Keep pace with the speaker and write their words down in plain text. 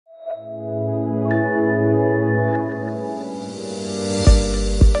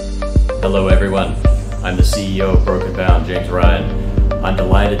Hello everyone, I'm the CEO of Broken Bound, James Ryan. I'm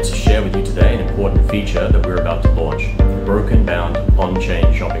delighted to share with you today an important feature that we're about to launch, Broken Bound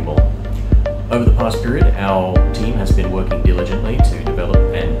on-chain shopping mall. Over the past period, our team has been working diligently to develop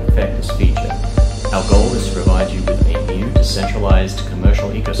and perfect this feature. Our goal is to provide you with a new decentralized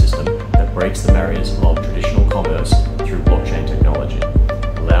commercial ecosystem that breaks the barriers of traditional commerce through blockchain technology,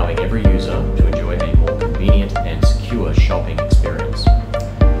 allowing every user to enjoy a more convenient and secure shopping experience.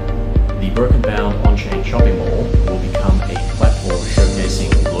 The Broken Bound on-chain shopping mall will become a platform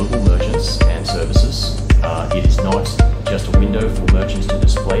showcasing global merchants and services. It is not just a window for merchants to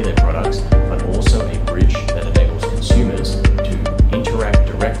display their products, but also a bridge that enables consumers to interact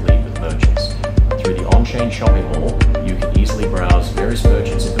directly with merchants. Through the on-chain shopping mall, you can easily browse various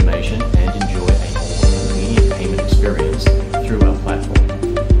merchants' information and enjoy a more convenient payment experience through our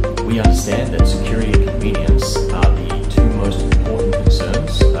platform. We understand that security and convenience are the two most important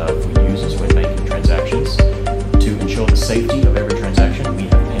concerns for users when making transactions. To ensure the safety of every transaction, we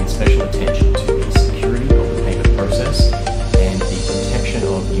have paid special attention to the security of the payment process and the protection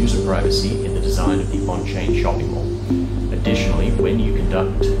of user privacy in the design of the on-chain shopping mall. Additionally, when you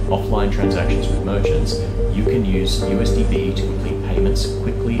conduct offline transactions with merchants, you can use USDB to complete payments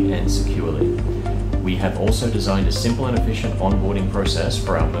quickly and securely. We have also designed a simple and efficient onboarding process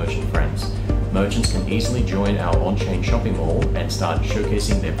for our merchant friends. Merchants can easily join our on-chain shopping mall and start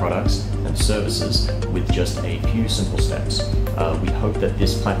showcasing their products and services with just a few simple steps. We hope that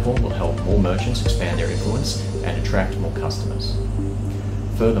this platform will help more merchants expand their influence and attract more customers.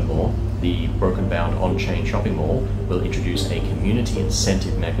 Furthermore, the Broken Bound on-chain shopping mall will introduce a community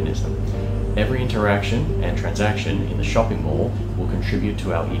incentive mechanism. Every interaction and transaction in the shopping mall will contribute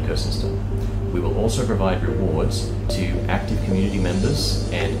to our ecosystem. We will also provide rewards to active community members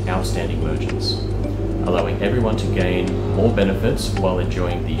and outstanding merchants, allowing everyone to gain more benefits while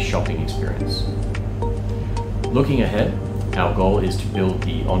enjoying the shopping experience. Looking ahead, our goal is to build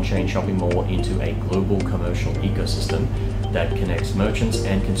the on-chain shopping mall into a global commercial ecosystem that connects merchants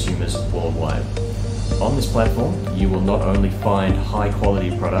and consumers worldwide. On this platform, you will not only find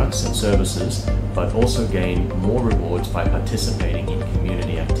high-quality products and services, but also gain more rewards by participating in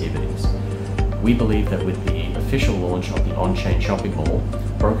community activities. We believe that with the official launch of the on-chain shopping mall,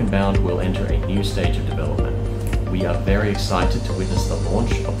 Broken Bound will enter a new stage of development. We are very excited to witness the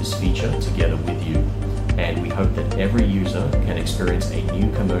launch of this feature together with you, and we hope that every user can experience a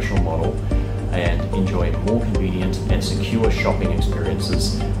new commercial model and enjoy more convenient and secure shopping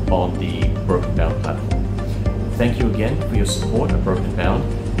experiences on the Broken Bound platform. Thank you again for your support of Broken Bound.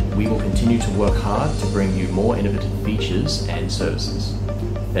 We will continue to work hard to bring you more innovative features and services.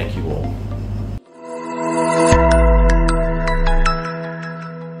 Thank you all.